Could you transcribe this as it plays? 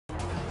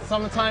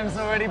Summertime's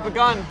already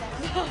begun.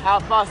 How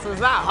fast was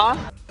that,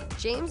 huh?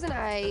 James and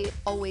I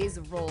always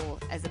roll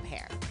as a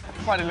pair.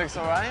 Everybody looks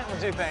all right. What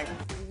do you think?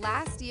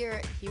 Last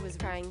year, he was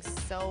trying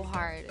so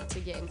hard to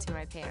get into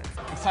my pants.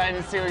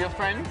 Excited to see all your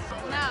friends?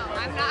 No,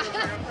 I'm not.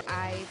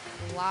 I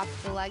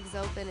flopped the legs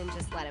open and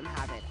just let him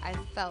have it. I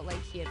felt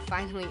like he had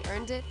finally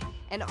earned it,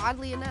 and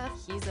oddly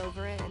enough, he's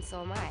over it, and so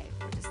am I.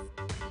 We're just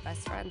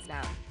best friends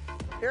now.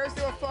 Here's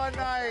to a fun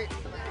night.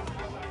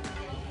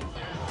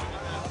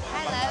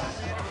 Hi,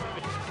 love.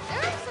 There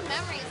are some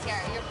memories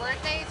here. Your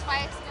birthday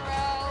twice in a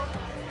row.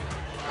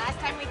 Last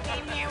time we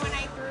came here when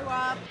I threw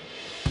up.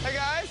 Hey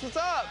guys, what's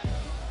up?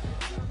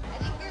 I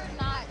think you're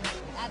not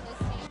at this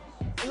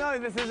team. No,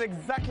 this is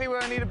exactly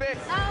where I need to be.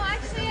 No,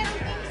 actually, I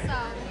don't think so.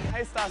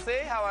 Hey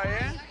Stassi, how are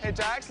you? Hey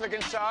Jax,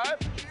 looking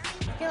sharp.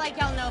 I feel like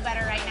y'all know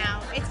better right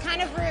now. It's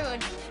kind of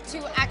rude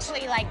to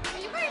actually like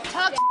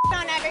talk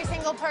on every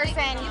single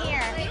person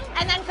here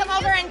and then come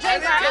over and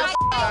take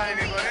our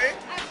Anybody?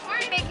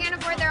 They can't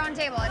afford their own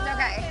table. It's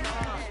okay.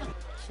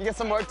 You get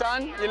some work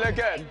done? You look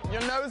good. Your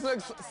nose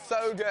looks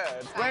so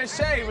good. Where's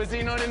Shay? Was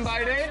he not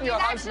invited? Your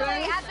husband?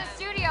 Actually, at the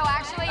studio,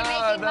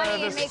 making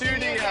money and making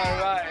music.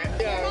 Right.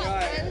 Yeah,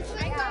 right.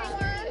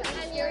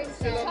 And you're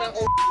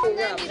talking to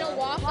them, you know,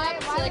 walk up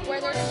to like where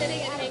they're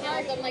sitting and hang out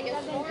with them like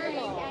it's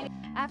normal.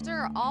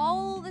 After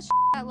all the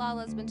that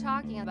Lala's been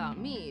talking about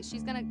me,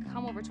 she's gonna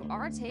come over to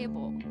our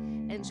table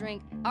and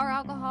drink our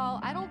alcohol.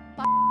 I don't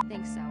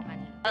think so,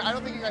 honey. I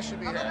don't think you guys should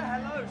be here.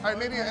 All right,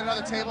 maybe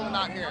another table, but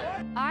not here.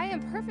 I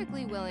am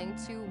perfectly willing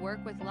to work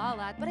with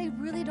Lala, but I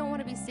really don't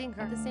want to be seeing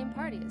her at the same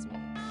party as me.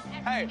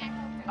 Hey,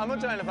 I'm not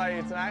trying to fight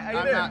you tonight. How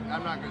you doing?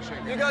 I'm not gonna shake your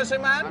You hand. gonna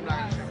shake my hand? I'm not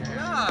gonna shake your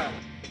hand.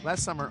 No.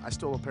 Last summer, I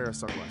stole a pair of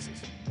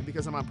sunglasses. And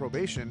because I'm on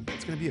probation,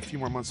 it's gonna be a few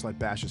more months till I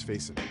bash his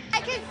face in. I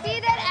can see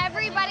that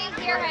everybody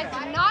here has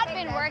not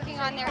been working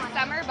on their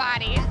summer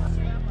bodies.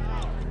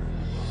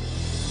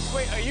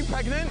 Wait, are you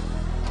pregnant?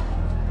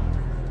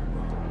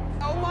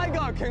 Oh my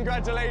God,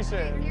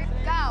 congratulations.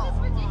 Go.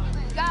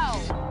 Go.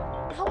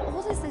 How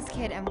old is this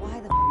kid, and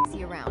why the is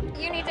he around?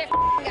 You need to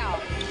go.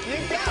 You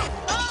go.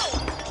 Go.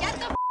 Get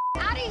the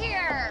out of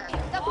here.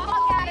 The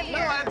out of here. No,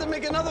 I have to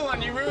make another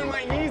one. You ruined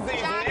my Yeezys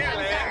Jax,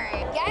 nearly. I'm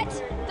sorry. Get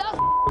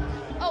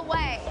the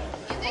away.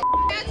 You think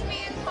that's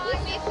me and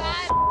calling me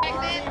fat,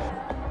 pregnant?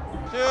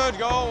 Dude,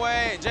 go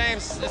away.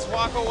 James, just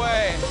walk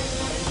away.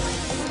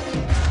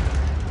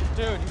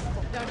 Dude.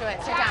 Don't do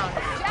it. Sit down.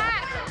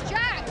 Jax!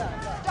 Jax!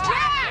 Stop!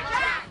 Jax!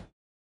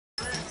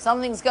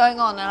 Something's going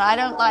on and I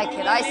don't like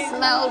it. I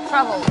smell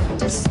trouble.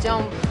 Just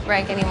don't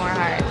break any more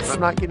hearts. I'm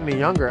not getting any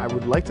younger. I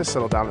would like to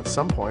settle down at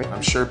some point.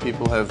 I'm sure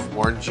people have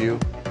warned you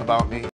about me.